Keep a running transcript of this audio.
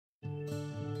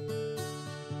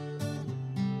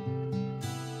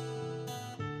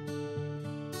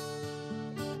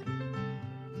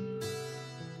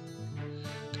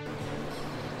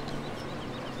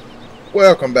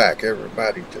Welcome back,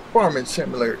 everybody, to Farming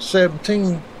Simulator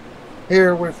 17.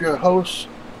 Here with your host,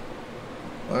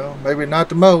 well, maybe not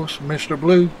the most, Mr.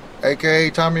 Blue, aka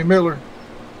Tommy Miller.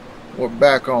 We're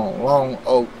back on Long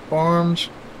Oak Farm,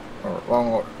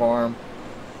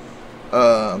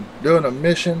 doing a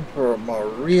mission for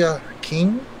Maria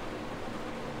King.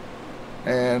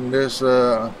 And this,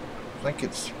 I think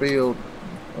it's field,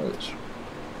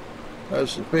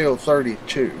 this is field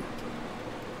 32.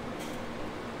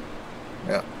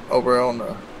 Yeah, over on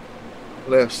the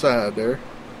left side there.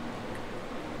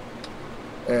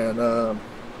 And as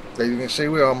you can see,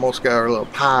 we almost got our little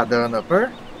pie done up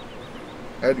there.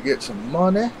 Had to get some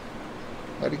money.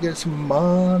 You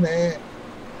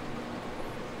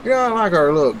know, I like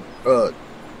our little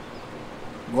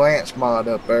glance mod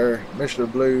up there.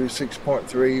 Mr. Blue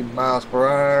 6.3 miles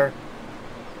per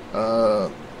hour. I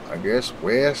guess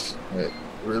west. It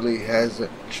really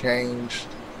hasn't changed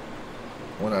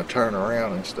when I turn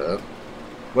around and stuff.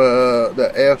 But the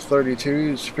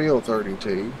F32 is field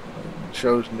 32. It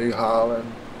shows New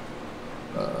Holland,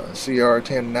 CR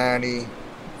 1090,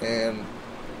 and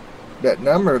that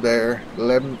number there,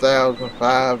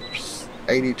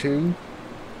 11,582.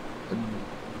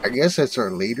 I guess that's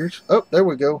our liters. Oh, there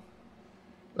we go.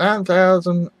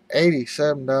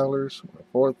 $9,087,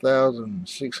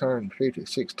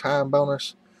 4,656 time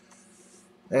bonus.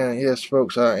 And yes,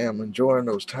 folks, I am enjoying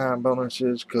those time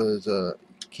bonuses because you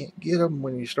can't get them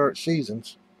when you start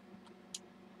seasons.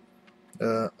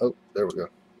 Oh, there we go.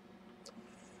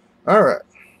 Alright.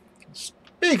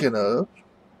 Speaking of,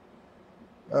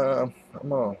 I'm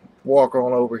going to walk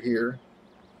on over here.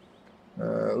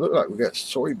 Look like we got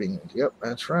soybeans. Yep,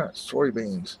 that's right,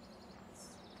 soybeans.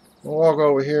 We'll walk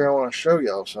over here. I want to show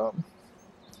y'all something.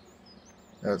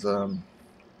 As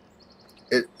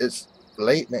it's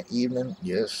late in the evening,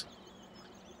 yes,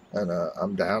 and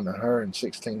I'm down to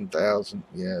 116,000,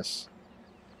 yes.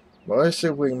 Well, let's see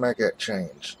if we can make that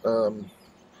change. I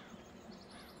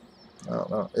don't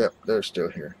know. Yep, they're still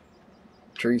here.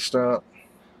 Tree stump,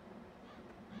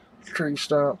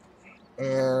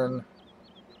 and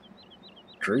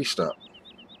tree stump.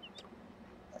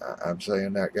 I'm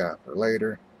saying that guy for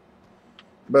later.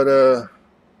 But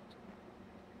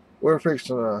we're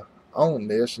fixing to own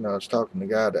this, and I was talking to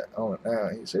the guy that own it now.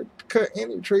 He said, cut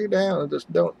any tree down and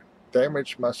just don't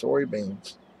damage my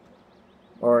soybeans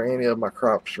or any of my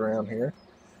crops around here.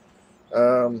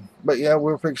 But yeah,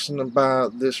 we're fixing to buy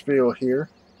this field here.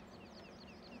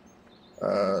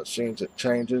 Seems it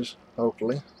changes,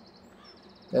 hopefully.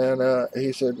 And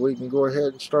he said we can go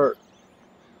ahead and start.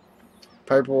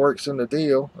 Paperwork's in the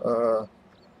deal.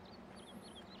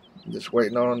 Just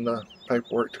waiting on the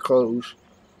paperwork to close,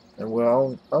 and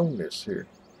we'll own this here.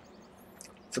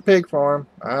 It's a pig farm.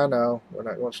 I know we're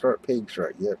not going to start pigs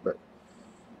right yet, but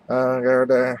I got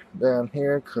her down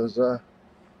here because well,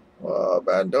 I've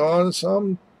been doing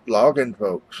some logging,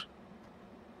 folks.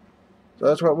 So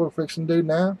that's what we're fixing to do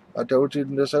now. I told you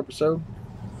in this episode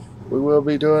we will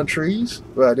be doing trees,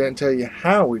 but I didn't tell you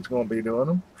how we're going to be doing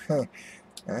them.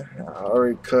 I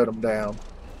already cut them down.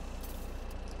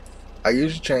 I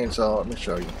use a chainsaw. Let me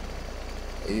show you.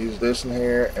 I use this in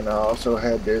here, and I also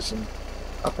had this, and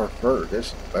I prefer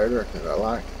this better because I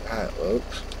like how it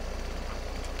looks.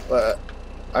 But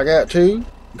I got two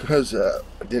because I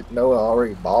didn't know I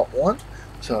already bought one,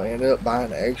 so I ended up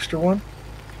buying an extra one.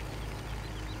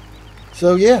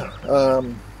 So yeah,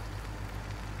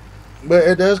 but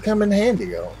it does come in handy,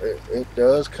 though. It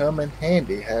does come in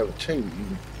handy having two. You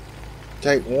can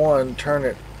take one, turn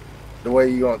it the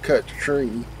way you're going to cut the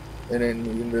tree, and then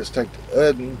you can just take the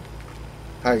other,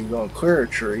 how you're going to clear a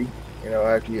tree, you know,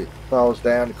 after it falls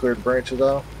down to clear the branches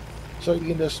off. So you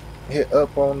can just hit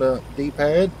up on the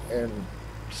D-pad and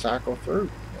cycle through,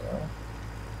 you know.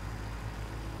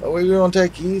 But we're going to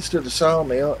take these to the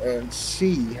sawmill and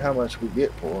see how much we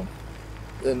get for them.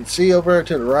 And see over there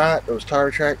to the right, those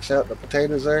tire tracks out in the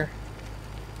potatoes there?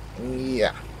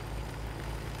 Yeah.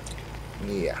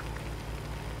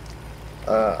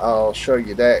 I'll show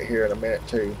you that here in a minute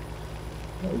too.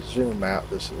 Let me zoom out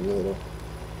just a little.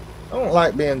 I don't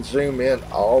like being zoomed in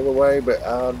all the way, but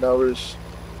I noticed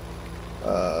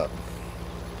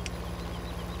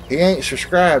he ain't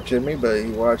subscribed to me, but he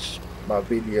watches my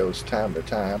videos time to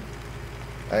time.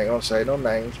 I ain't gonna say no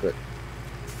names, but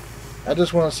I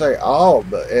just want to say all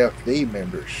the FD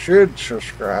members should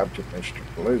subscribe to Mr.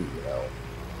 Blue, you know,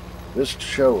 just to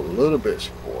show a little bit of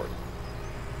support.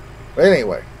 But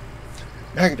anyway,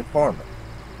 back to farming.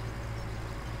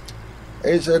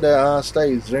 They said that I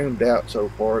stay zoomed out so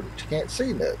far that you can't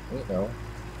see nothing, you know.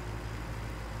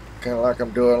 Kind of like I'm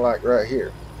doing like right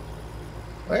here.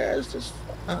 Well, it's just,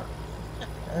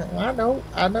 I know.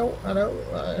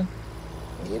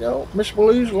 You know, Miss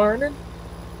Blue's learning.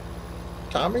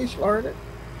 Tommy's learning.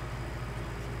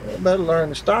 You better learn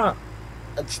to stop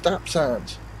at stop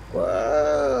signs.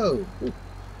 Whoa.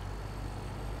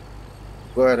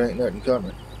 Glad ain't nothing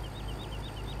coming.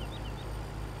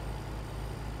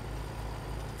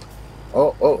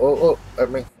 Oh. Let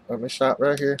me stop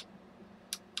right here.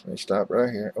 Let me stop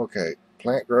right here. Okay.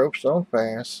 Plant growth so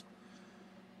fast.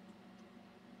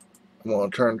 I'm going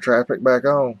to turn the traffic back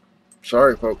on.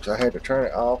 Sorry, folks. I had to turn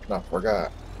it off and I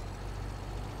forgot.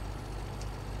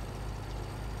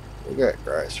 We got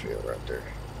grass field right there.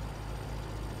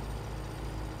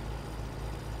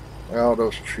 All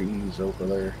those trees over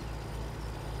there.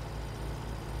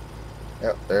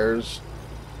 Yep, there's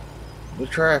the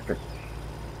traffic.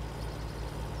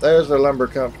 There's the lumber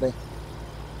company.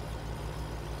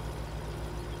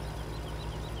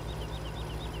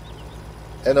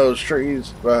 And those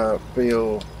trees by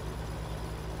field,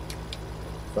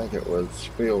 I think it was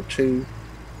field 2.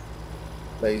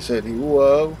 They said,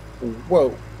 whoa,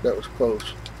 that was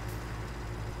close.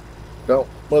 Don't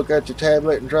look at your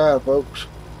tablet and drive, folks.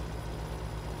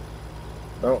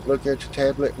 Don't look at your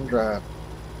tablet and drive.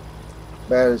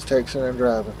 Bad as texting and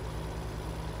driving.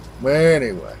 But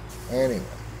anyway.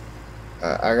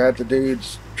 I got the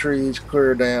dude's trees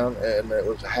clear down, and it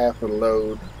was half a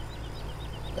load.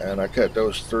 And I cut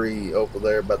those 3 over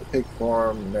there by the pig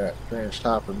farm, and that friend's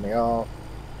topping me off.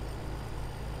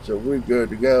 So we're good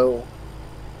to go.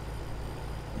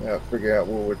 I gotta figure out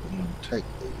where we can take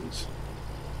these.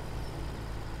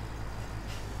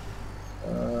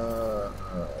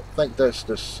 I think that's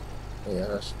just, yeah,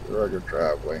 that's the regular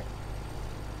driveway.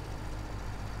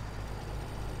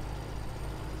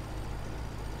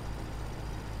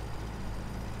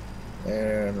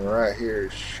 And right here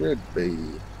should be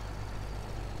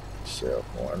cell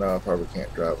phone. No, I probably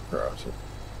can't drive across it.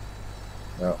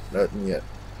 No, nothing yet.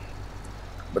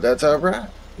 But that's alright.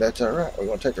 That's alright. We're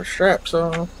going to take our straps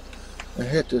off and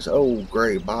hit this old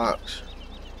gray box.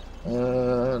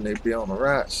 They'd be on the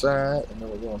right side, and then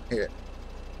we're going to hit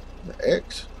the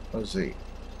X or Z.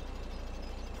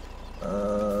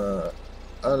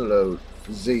 Unload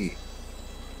Z.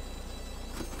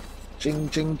 Ching,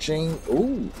 ching, ching.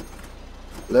 Ooh.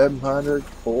 1100,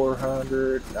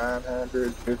 400,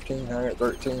 900, 1500,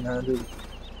 1300.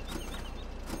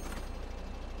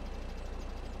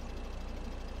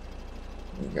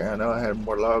 Okay, I know I had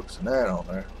more logs than that on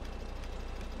there.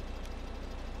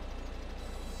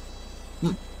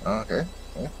 Okay.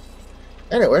 Yeah.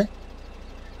 Anyway,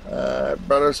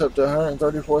 brought us up to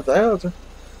 134,000.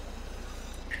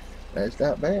 That's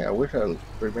not bad. I wish I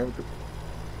remembered.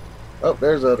 Oh,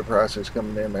 there's other prices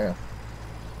coming in now.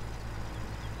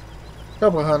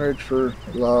 Couple hundreds for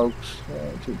logs.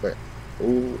 Too bad.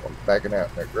 Ooh, I'm backing out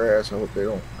in that grass. I hope they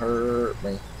don't hurt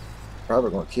me.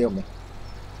 Probably gonna kill me.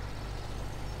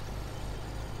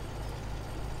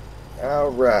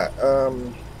 Alright,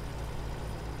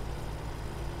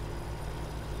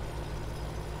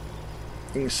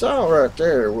 you saw right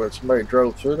there where somebody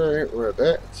drove through there, where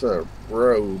that's a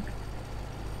road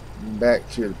back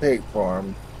to the pig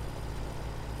farm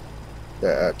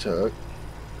that I took.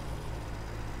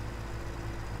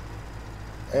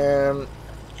 And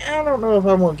I don't know if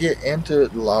I'm going to get into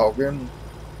logging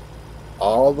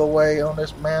all the way on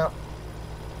this map,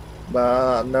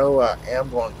 but I know I am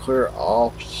going to clear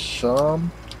off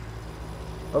some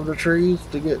of the trees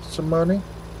to get some money.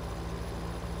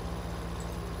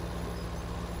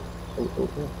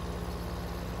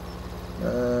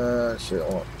 So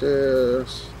I want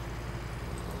this.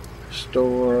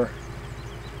 Store.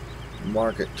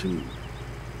 Market to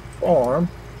farm.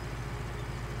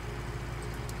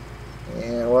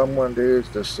 And what I'm going to do is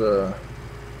just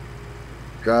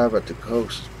drive at the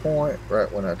closest point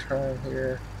right when I turn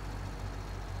here.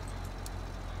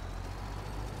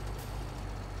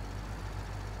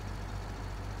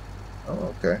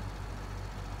 Oh, okay.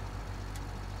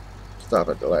 Stop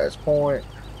at the last point.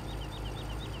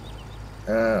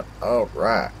 All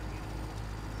right.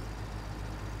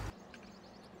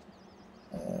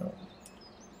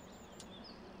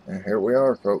 And here we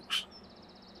are, folks.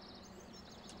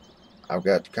 I've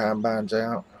got the combines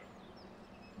out.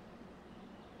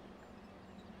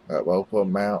 Got both of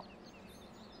them out.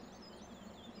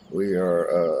 We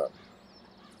are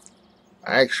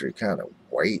actually kind of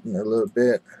waiting a little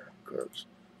bit because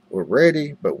we're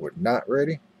ready, but we're not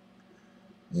ready.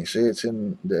 You see it's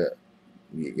in the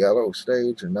yellow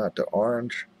stage and not the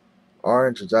orange.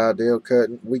 Orange is ideal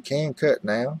cutting. We can cut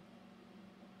now.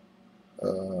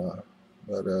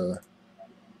 But let's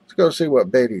go see what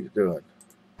Betty's doing.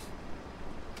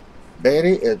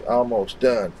 Betty is almost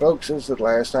done. Folks, this is the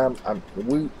last time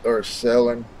we are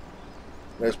selling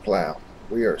this plow.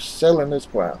 We are selling this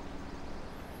plow.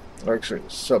 Actually,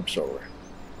 subsolar.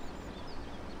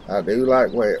 I do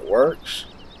like the way it works.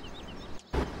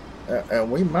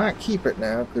 And we might keep it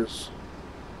now because,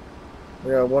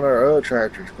 you know, one of our other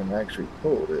tractors can actually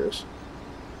pull this.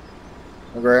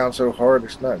 The ground's so hard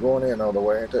it's not going in all the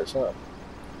way. Ain't that something?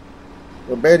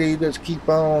 Well, Betty, you just keep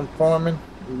on farming.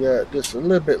 You got just a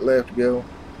little bit left to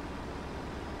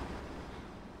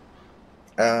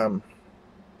go.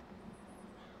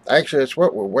 Actually, it's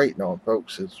what we're waiting on,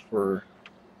 folks. Is for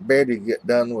Betty to get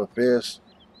done with this.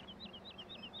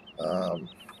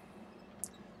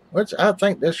 Which I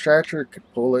think this tractor could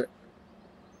pull it.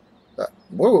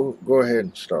 We'll go ahead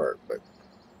and start. But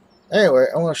anyway,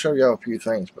 I want to show y'all a few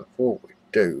things before we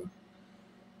do.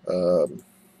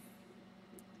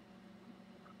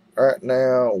 Right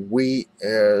now, wheat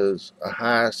is a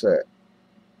highest at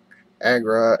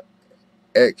Agri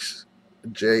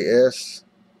XJS.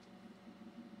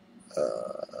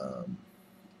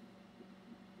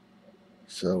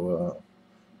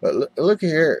 But look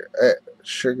here at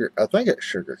sugar. I think it's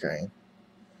sugar cane.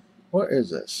 What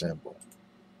is that symbol?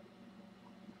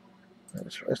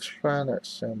 Let's find that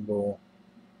symbol.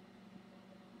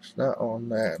 It's not on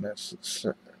that. That's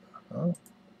oh.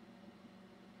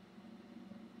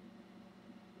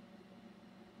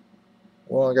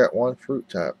 Well, I got one fruit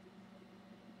type.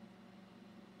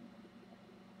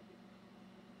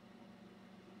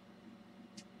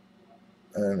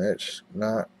 And it's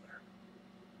not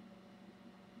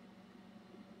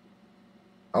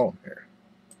on here.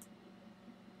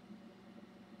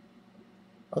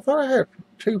 I thought I had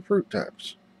 2 fruit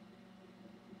types.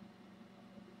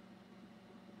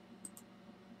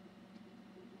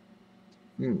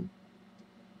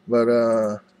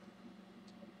 But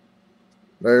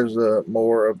there's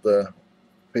more of the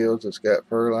fields that's got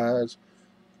fertilized.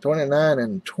 29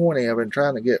 and 20, I've been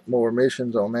trying to get more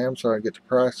emissions on them so I can get the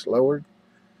price lowered.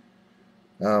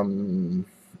 Don't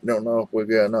know if we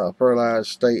get enough fertilized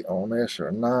state on this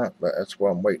or not, but that's what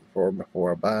I'm waiting for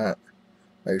before I buy it.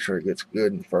 Make sure it gets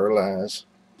good and fertilized.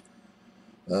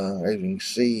 As you can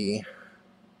see,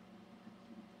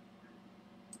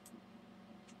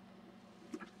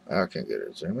 I can't get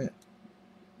it to zoom in.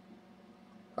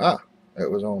 It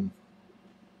was on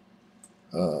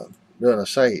doing a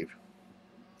save.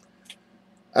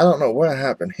 I don't know what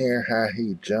happened here, how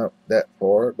he jumped that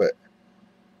far, but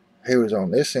he was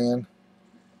on this end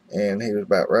and he was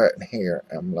about right in here.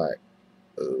 I'm like,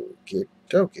 okie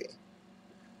dokie.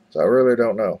 So I really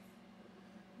don't know.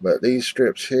 But these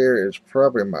strips here is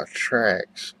probably my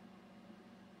tracks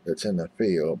that's in the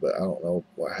field, but I don't know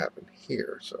what happened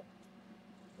here. So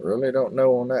I really don't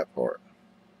know on that part.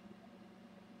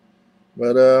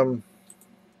 But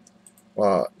what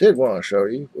I did want to show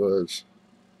you was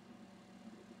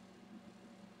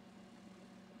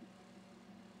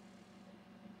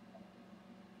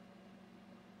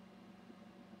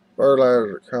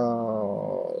fertilizer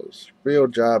costs,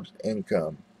 field jobs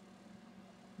income,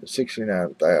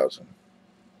 $69,000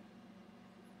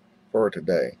 for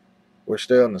today. We're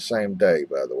still in the same day,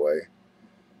 by the way.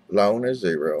 Loan is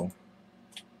 0.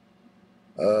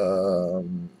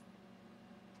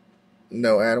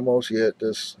 No animals yet.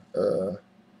 This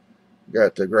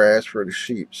got the grass for the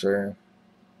sheep, sir.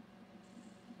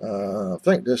 I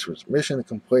think this was mission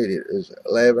completed is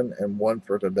 11 and 1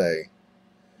 for today.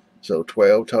 So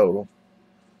 12 total.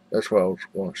 That's what I was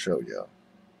going to show y'all.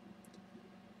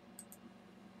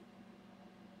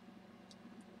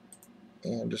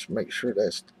 And just make sure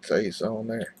that stays on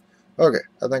there. Okay,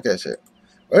 I think that's it.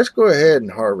 Let's go ahead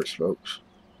and harvest, folks.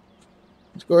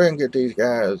 Let's go ahead and get these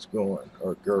guys going,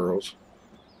 or girls.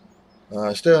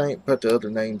 I still ain't put the other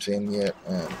names in yet.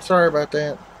 Sorry about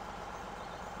that.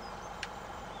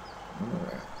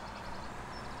 Alright.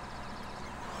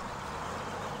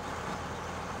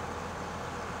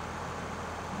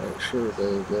 Make sure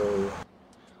they go.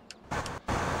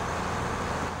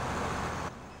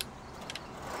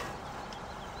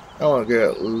 I want to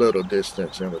get a little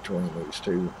distance in between these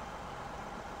two.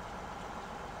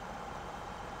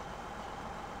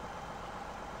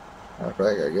 In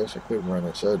fact, I guess I could run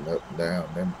it sudden up and down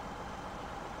and then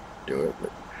do it,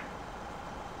 but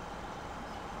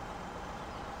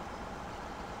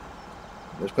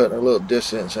just putting a little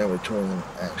distance in between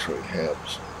actually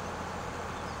helps.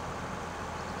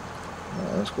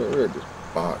 Now, let's get rid of this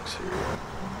box here.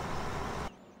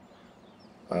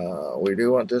 We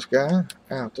do want this guy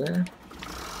out there.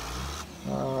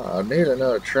 I need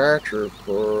another tractor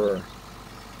for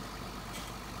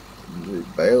the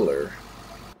baler.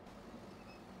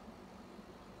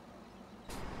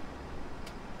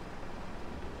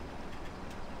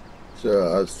 So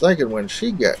I was thinking when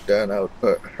she got done, I would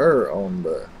put her on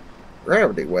the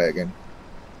gravity wagon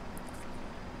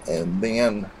and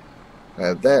then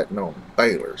have that on the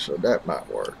baler, so that might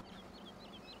work.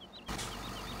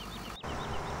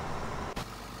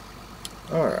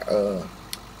 Alright, let's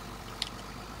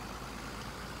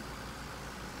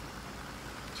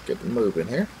get moving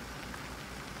here.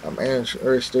 I'm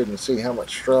interested in see how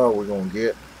much straw we're going to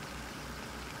get.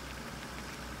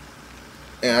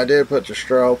 And I did put the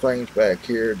straw things back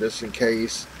here just in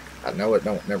case. I know it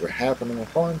don't never happen on a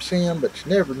farm sim, but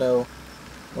you never know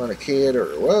when a kid or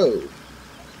whoa.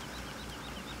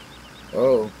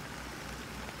 Whoa.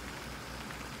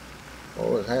 What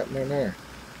was happening there?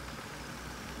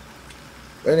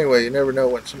 But anyway, you never know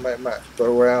when somebody might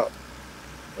throw out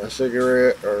a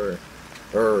cigarette or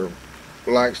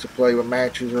likes to play with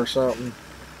matches or something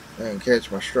and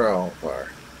catch my straw on fire.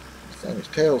 This thing's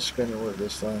tail spinning with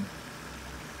this thing.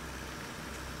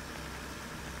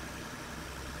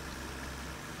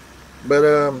 But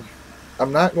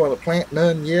I'm not going to plant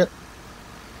none yet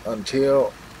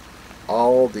until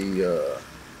all the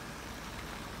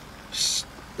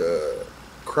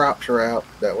crops are out.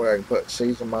 That way I can put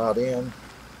season mod in.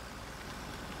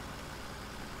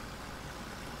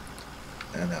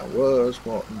 And I was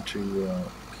wanting to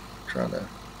try to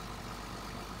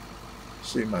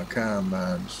see my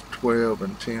combines 12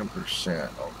 and 10%.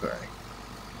 Okay.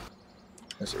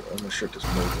 Let's see. Let me shut this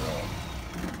moving on.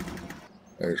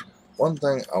 There's one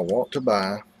thing I want to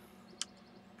buy,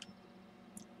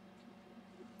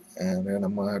 and then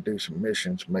I'm going to do some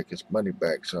missions to make its money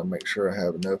back, so I'll make sure I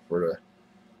have enough for the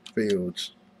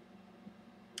fields.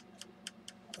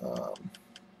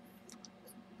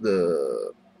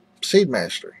 The Seed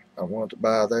Mastery, I want to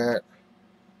buy that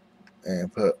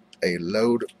and put a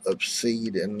load of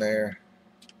seed in there.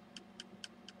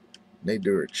 Need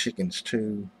to do chickens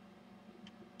too.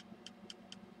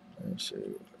 Let's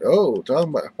see. Oh, talking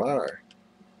about fire.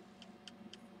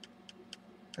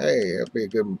 Hey, that'd be a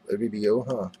good video,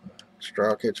 huh?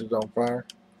 Straw catches on fire.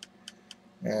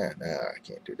 Nah, I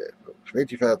can't do that, folks.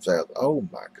 55,000. Oh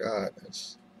my God,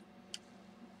 that's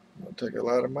gonna take a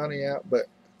lot of money out, but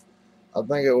I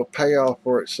think it will pay off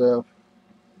for itself.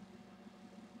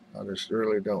 I just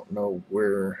really don't know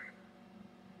where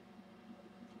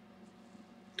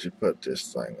to put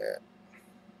this thing at.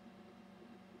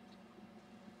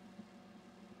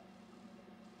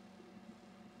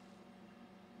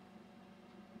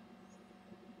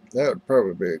 That would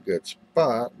probably be a good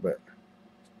spot, but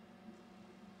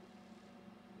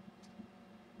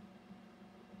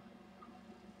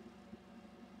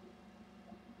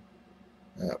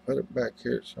I'll put it back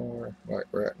here somewhere, like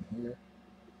right in here.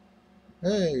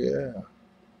 Hey, yeah.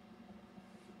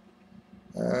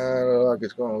 I look like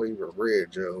it's going to leave a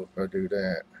ridge, though, if I do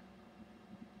that.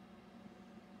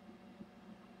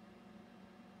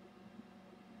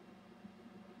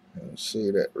 And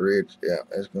see that ridge? Yeah,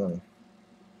 it's going to.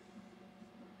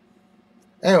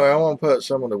 Anyway, I want to put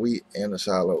some of the wheat in the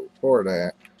silo for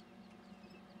that.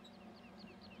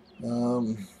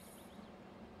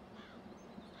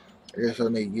 I guess I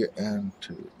need to get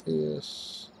into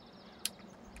this.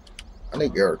 I need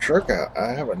to get our truck out.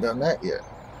 I haven't done that yet.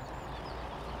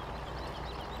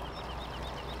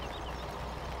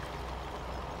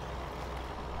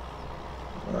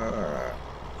 Alright.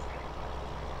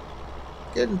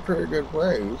 Getting pretty good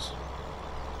ways.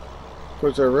 Of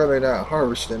course, they're really not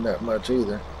harvesting that much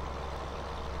either.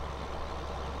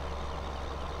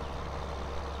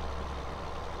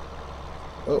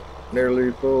 Oh,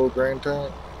 nearly full grain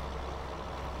tank.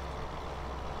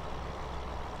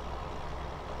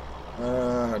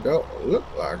 Don't look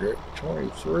like it.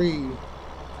 23 and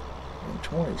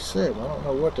 27. I don't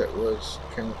know what that was.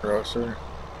 Came across there.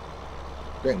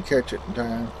 Didn't catch it in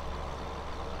time.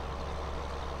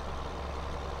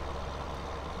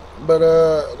 But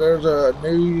there's a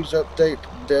news update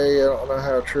today. I don't know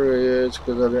how true it is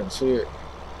because I didn't see it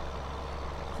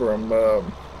from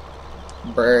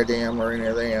Brad M or any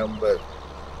of them. But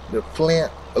the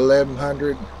Flint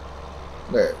 1100,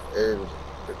 that is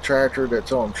the tractor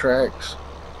that's on tracks,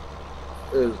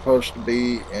 is supposed to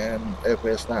be in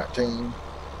FS19.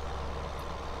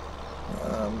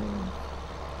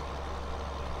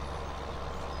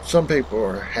 Some people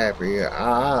are happy.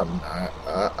 I'm not.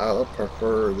 I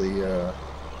prefer the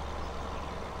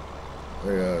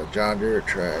John Deere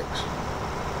tracks.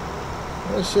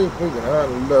 Let's see if we can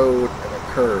unload in a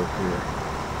curve here.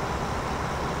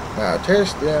 Now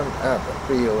test them out the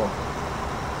field.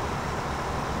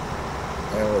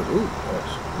 And ooh,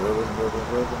 that's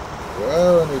rubbing.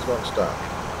 Well, and he's going to stop.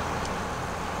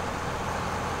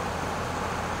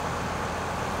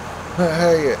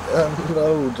 Hey, it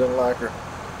unloads and like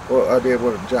what I did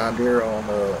with a John Deere on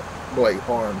Blake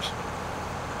Farms.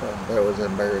 That was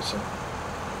embarrassing.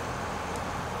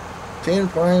 10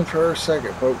 frames per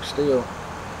second, folks, still.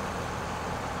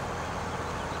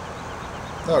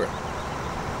 Okay.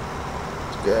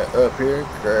 Let's get up here,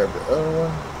 grab the other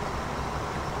one.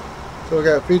 So we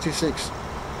got 56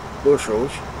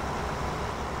 bushels.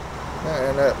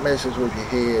 And that messes with your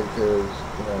head because,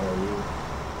 you know, you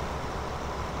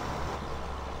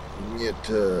get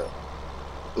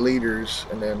liters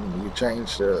and then you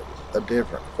change to a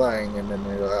different thing and then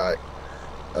you're like,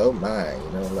 oh my, you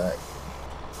know, like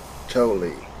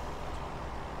totally.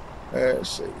 Let's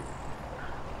see.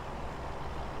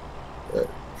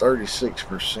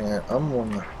 36%. I'm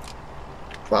gonna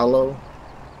follow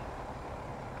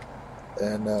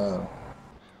and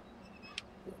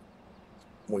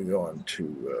we're going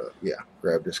to yeah,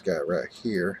 grab this guy right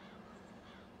here.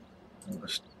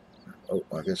 Oh,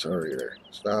 I guess already there.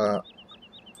 Stop.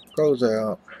 Close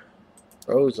out.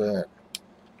 Close that.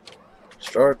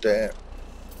 Start that.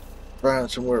 Find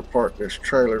somewhere to park this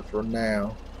trailer for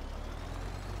now.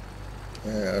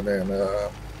 And then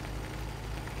we're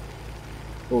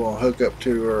gonna hook up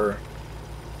to our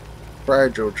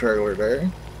fragile trailer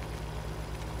there.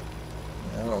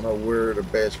 I don't know where the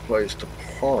best place to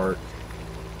park.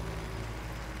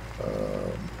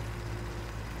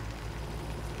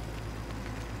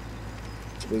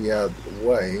 To be out of the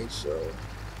way, so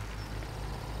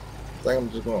I think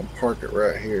I'm just gonna park it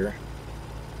right here.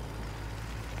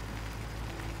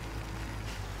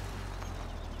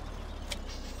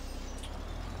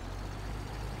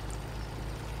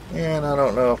 And I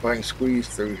don't know if I can squeeze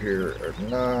through here or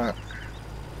not.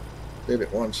 Did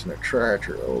it once in a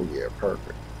tractor. Oh yeah,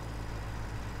 perfect.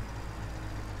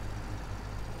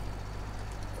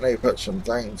 I need to put some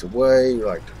things away,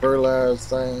 like the fertilizer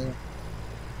thing.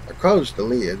 I closed the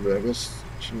lid, but I guess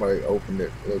somebody opened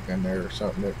it, looked in there or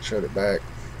something that shut it back.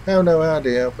 I have no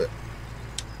idea, but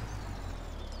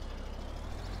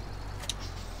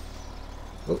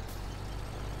oh,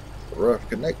 rough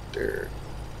connector.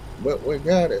 But we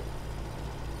got it.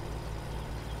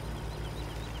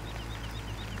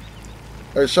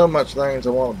 There's so much things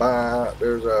I want to buy.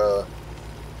 There's a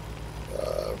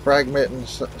fragmenting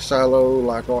silo,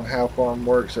 like on How Farm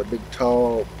Works, a big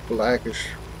tall blackish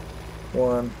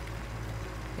one.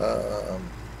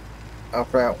 I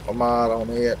found a mod on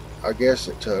it. I guess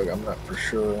it took. I'm not for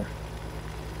sure.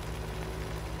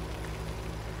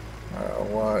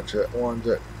 Watch, that one's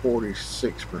at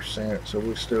 46%, so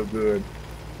we're still good.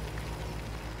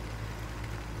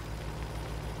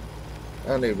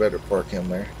 I need better park him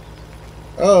there.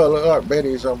 Oh, look like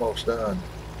Betty's almost done.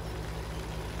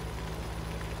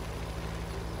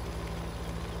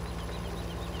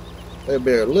 It'll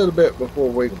be a little bit before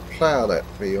we can plow that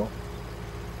field.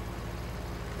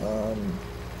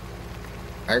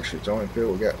 Actually, it's the only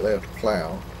field we got left to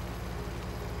plow.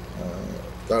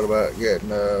 Thought about getting,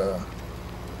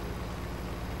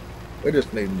 we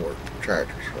just need more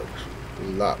tractors, folks. A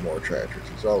lot more tractors.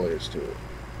 That's all there is to it.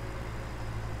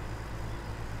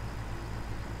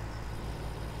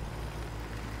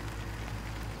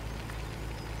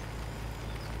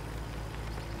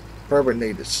 Probably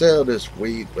need to sell this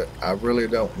wheat, but I really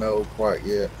don't know quite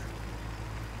yet.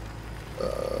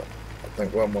 I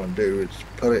think what I'm going to do is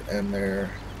put it in there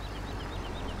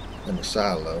in the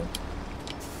silo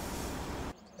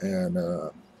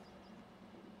and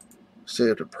see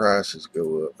if the prices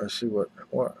go up. Let's see what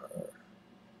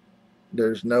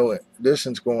there's no, this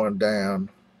one's going down.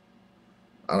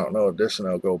 I don't know if this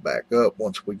one will go back up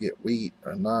once we get wheat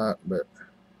or not, but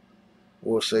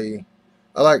we'll see.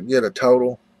 I like to get a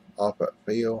total off that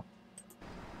field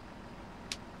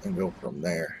and go from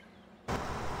there.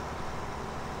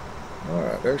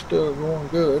 Alright, they're still going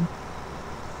good.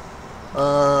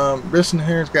 This one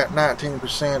here's got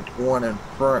 19%. The one in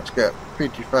front's got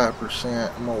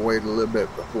 55%. I'm gonna wait a little bit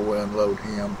before we unload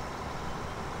him.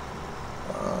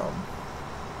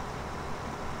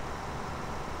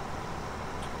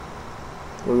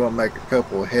 We're gonna make a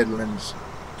couple of headlands.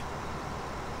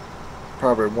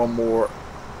 Probably one more.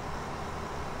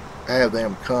 Have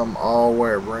them come all the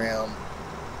way around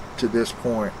to this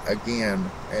point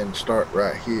again and start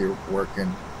right here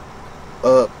working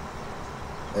up,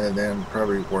 and then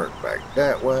probably work back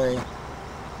that way.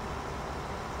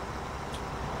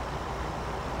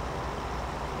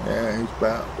 Yeah, he's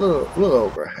about a little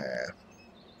over half.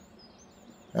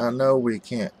 I know we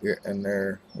can't get in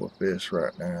there with this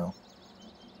right now.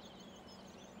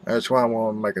 That's why I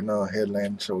want to make another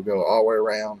headland, so we go all the way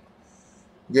around,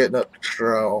 getting up the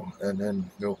straw, and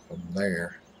then go from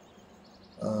there.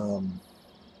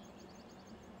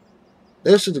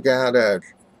 This is the guy that,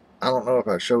 I don't know if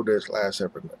I showed this last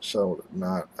episode or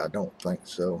not. I don't think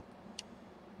so.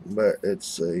 But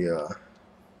it's the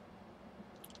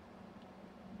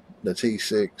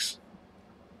T6.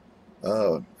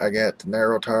 I got the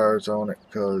narrow tires on it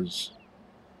because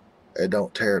it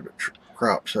don't tear the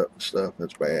crops up and stuff.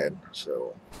 It's bad.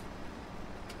 So,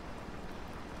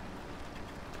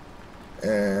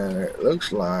 and it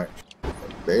looks like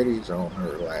Betty's on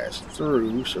her last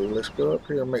through. So let's go up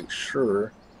here and make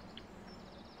sure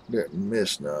didn't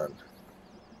miss none.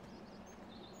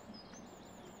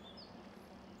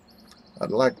 I'd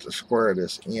like to square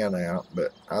this in out,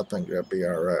 but I think that'll be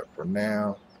alright for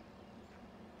now.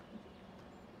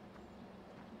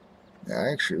 It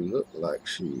actually looked like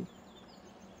she...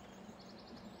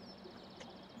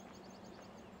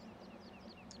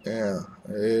 Yeah,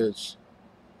 there's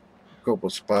a couple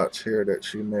spots here that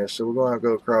she missed. So we're going to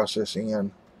go across this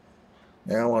end.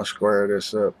 Now I want to square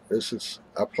this up. This is,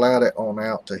 I plowed it on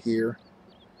out to here.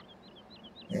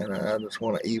 And I just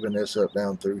want to even this up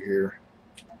down through here.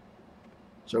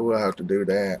 So we'll have to do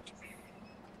that.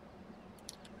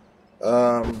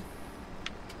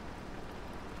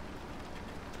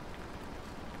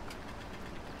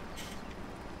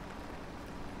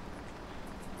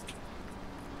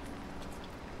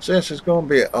 Since it's going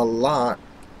to be a lot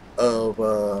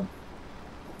of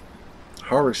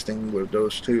harvesting with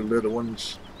those two little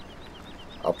ones,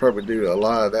 I'll probably do a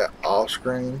lot of that off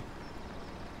screen.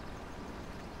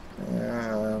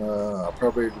 And I'll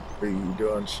probably be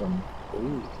doing some...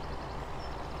 Ooh.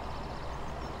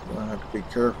 I have to be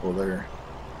careful there.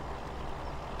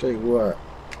 Tell you what.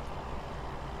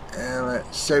 And at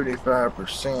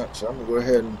 75%, so I'm going to go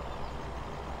ahead and...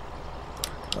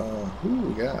 who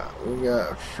we got? We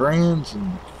got Friends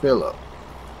and Philip.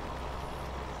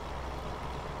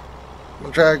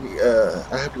 I'm going to try...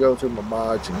 I have to go through my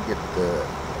mods and get the...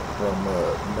 from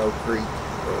No Creek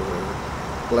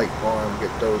or Lake Farm,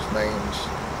 get those names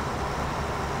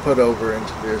put over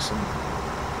into this. And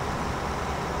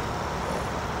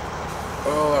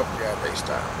oh, I forgot they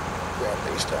stopped.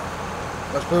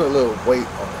 Let's put a little weight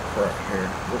on the front here,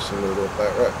 just a little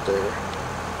bit right there.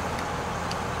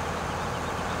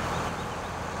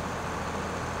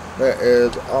 That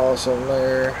is awesome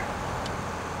there.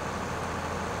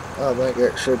 I think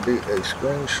that should be a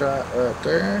screenshot right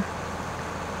there.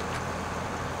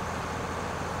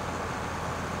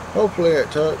 Hopefully it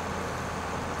took.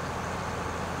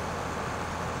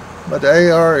 But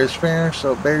the AR is finished,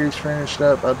 so Barry's finished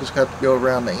up. I just got to go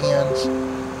around the ends.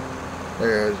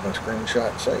 There's my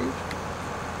screenshot saved.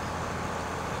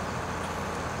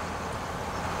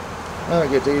 I'll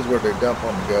get these where they dump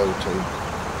on the go to.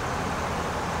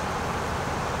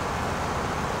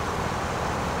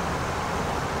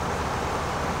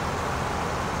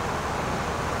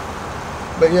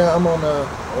 But yeah, I'm on the...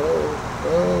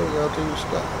 Oh, y'all do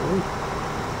stop. Ooh.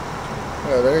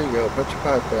 Yeah, there you go. Put your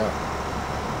pipe out.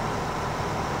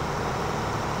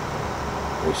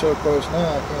 We're so close now,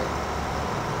 I can't.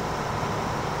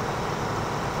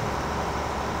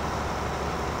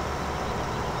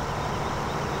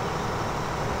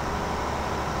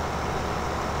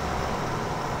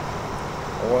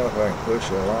 I wonder if I can push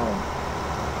it along.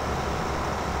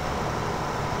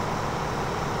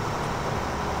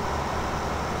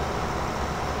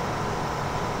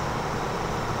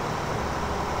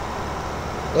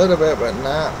 A little bit, but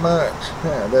not much.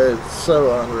 Yeah, that is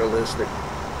so unrealistic.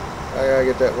 I gotta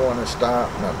get that one to stop,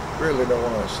 and I really don't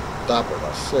want to stop it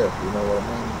myself, you know what I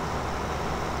mean?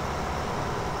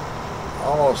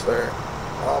 Almost there.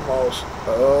 Almost.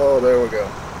 Oh, there we go.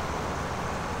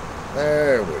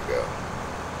 There we go.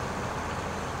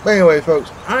 But anyway, folks,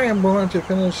 I am going to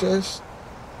finish this.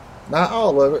 Not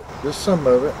all of it, just some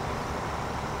of it.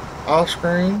 Off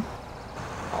screen.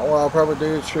 What I'll probably do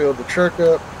is fill the truck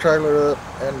up, trailer up,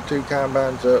 and the two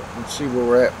combines up and see where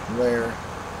we're at from there.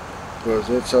 Because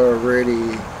it's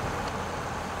already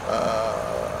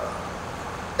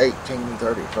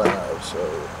 18:35, so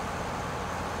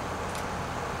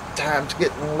time's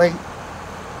getting late.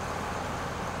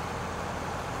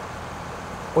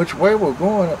 Which way we're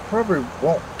going, it probably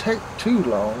won't take too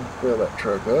long to fill that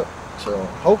truck up, so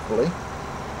hopefully.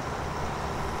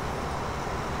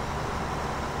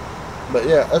 But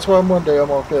yeah, that's what I'm going to do. I'm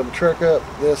going to fill the truck up,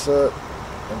 this up,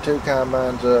 and two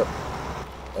combines up,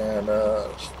 and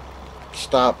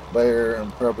stop there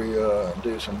and probably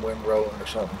do some wind rolling or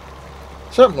something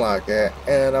like that.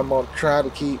 And I'm going to try to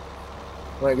keep,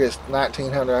 when it gets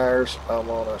 1900 hours, I'm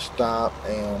going to stop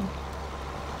and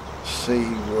see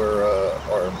where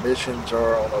our emissions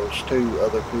are on those two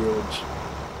other fields.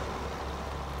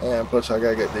 And plus I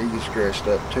got to get these dressed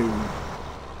up too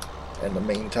in the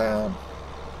meantime.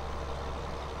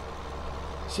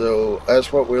 So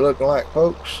that's what we're looking like,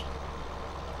 folks.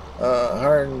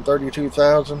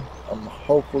 132,000. I'm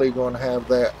hopefully going to have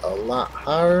that a lot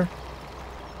higher.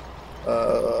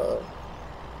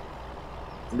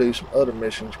 Do some other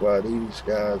missions while these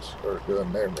guys are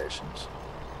doing their missions.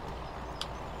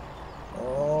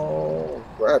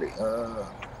 Alrighty.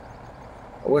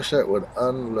 I wish that would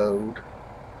unload.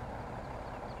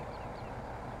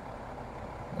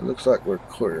 It looks like we're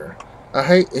clear. I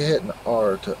hate hitting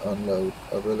R to unload.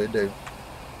 I really do.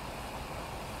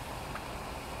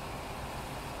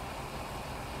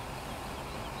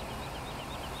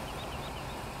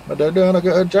 But they're doing a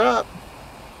good job.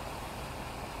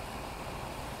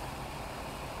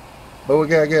 But we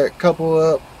gotta get a couple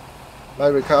up.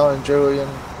 Maybe Collin Julian,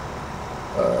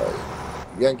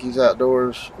 Yankees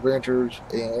Outdoors Adventures,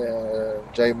 and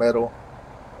J Metal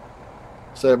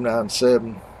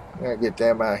 797. We gotta get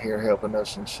them out here helping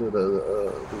us instead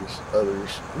of these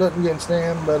others. Nothing against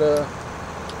them, but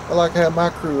I like to have my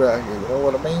crew out here. You know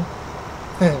what I mean?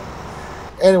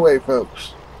 Anyway,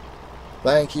 folks,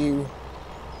 thank you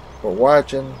for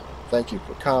watching. Thank you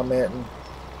for commenting,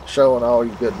 showing all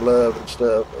your good love and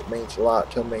stuff. It means a lot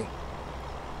to me.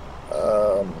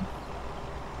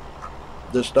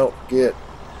 Just don't forget,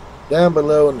 down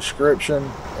below in the description,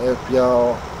 if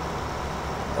y'all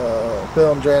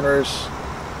feeling generous,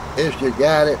 if you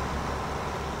got it,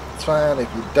 it's fine.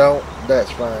 If you don't,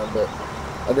 that's fine. But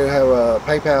I do have a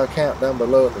PayPal account down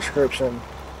below in the description.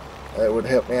 That would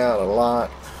help me out a lot.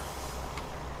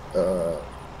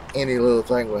 Any little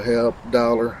thing will help.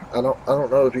 $1. I don't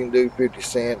know if you can do 50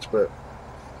 cents, but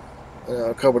you know,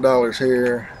 a couple dollars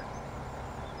here,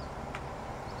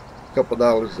 a couple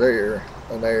dollars there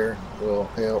and there will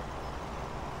help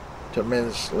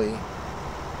tremendously.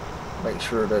 Make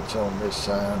sure that's on this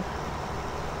side.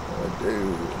 There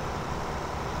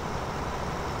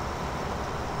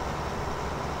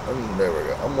we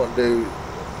go. I'm gonna do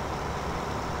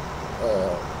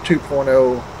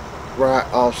 2.0 right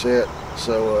offset.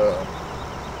 So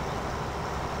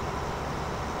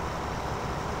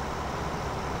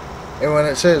and when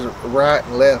it says right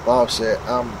and left offset,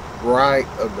 I'm right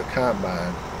of the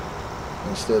combine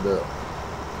instead of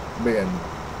being,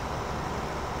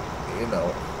 you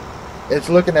know, it's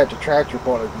looking at the tractor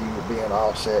point of view being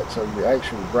offset, so you're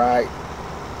actually right.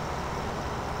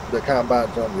 The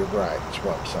combine's on your right, that's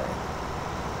what I'm saying.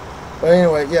 But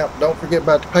anyway, yeah, don't forget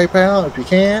about the PayPal if you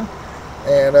can.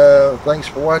 And thanks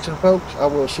for watching, folks. I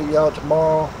will see y'all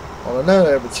tomorrow on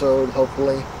another episode,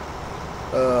 hopefully.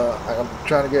 I'm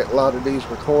trying to get a lot of these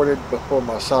recorded before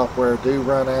my software do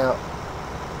run out.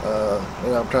 You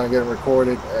know, I'm trying to get them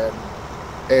recorded and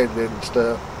edited and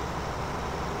stuff.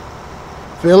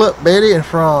 Philip, Betty, and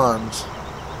Franz.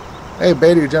 Hey,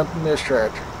 Betty jumped in this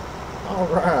tractor.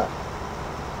 Alright.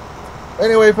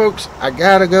 Anyway, folks, I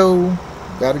gotta go.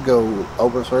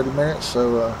 Over 30 minutes.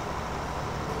 So,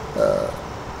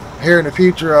 here in the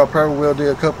future, I'll probably will do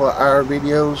a couple of hour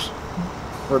videos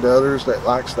for the others that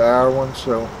likes the hour ones.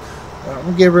 So, I'm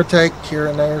gonna give or take here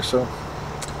and there. So,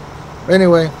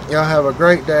 anyway, y'all have a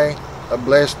great day, a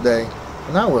blessed day,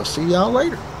 and I will see y'all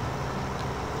later.